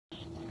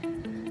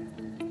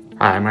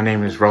Hi, my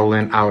name is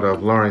Roland out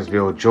of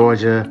Lawrenceville,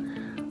 Georgia.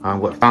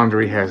 What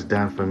Foundry has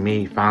done for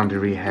me,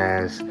 Foundry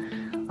has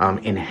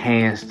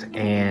enhanced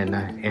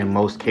and in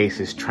most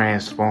cases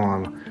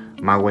transformed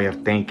my way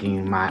of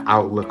thinking, my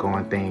outlook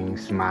on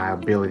things, my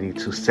ability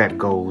to set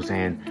goals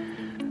and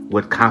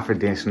with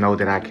confidence know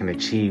that I can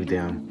achieve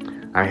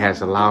them. It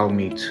has allowed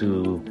me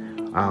to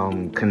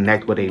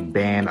connect with a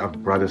band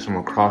of brothers from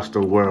across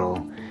the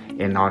world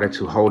in order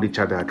to hold each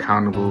other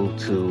accountable,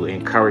 to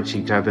encourage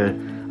each other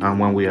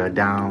when we are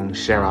down,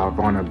 share our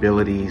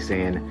vulnerabilities,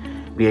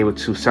 and be able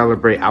to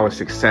celebrate our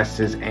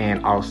successes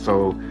and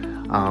also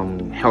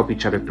help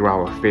each other through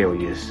our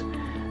failures.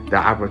 The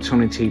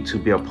opportunity to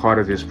be a part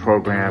of this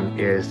program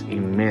is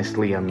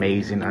immensely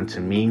amazing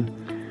unto me.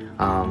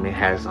 It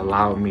has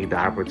allowed me the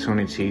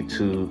opportunity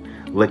to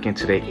look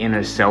into the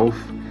inner self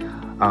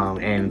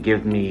and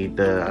give me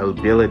the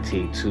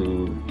ability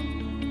to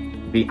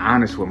be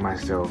honest with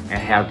myself and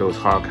have those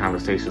hard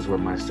conversations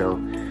with myself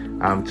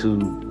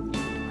to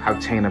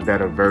obtain a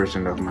better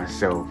version of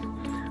myself.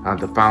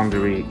 The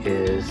Foundry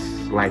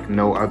is like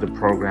no other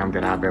program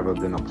that I've ever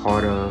been a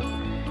part of.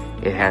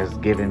 It has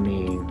given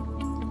me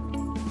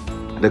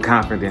the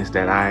confidence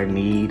that I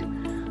need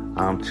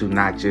to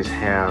not just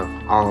have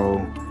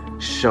all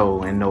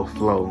show and no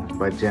flow,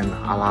 but then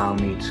allow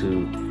me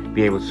to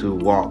be able to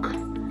walk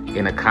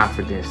in a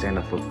confidence and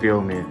a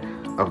fulfillment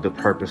of the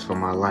purpose for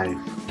my life.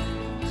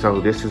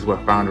 So this is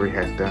what Foundry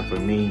has done for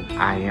me.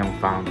 I am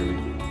Foundry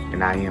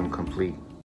and I am complete.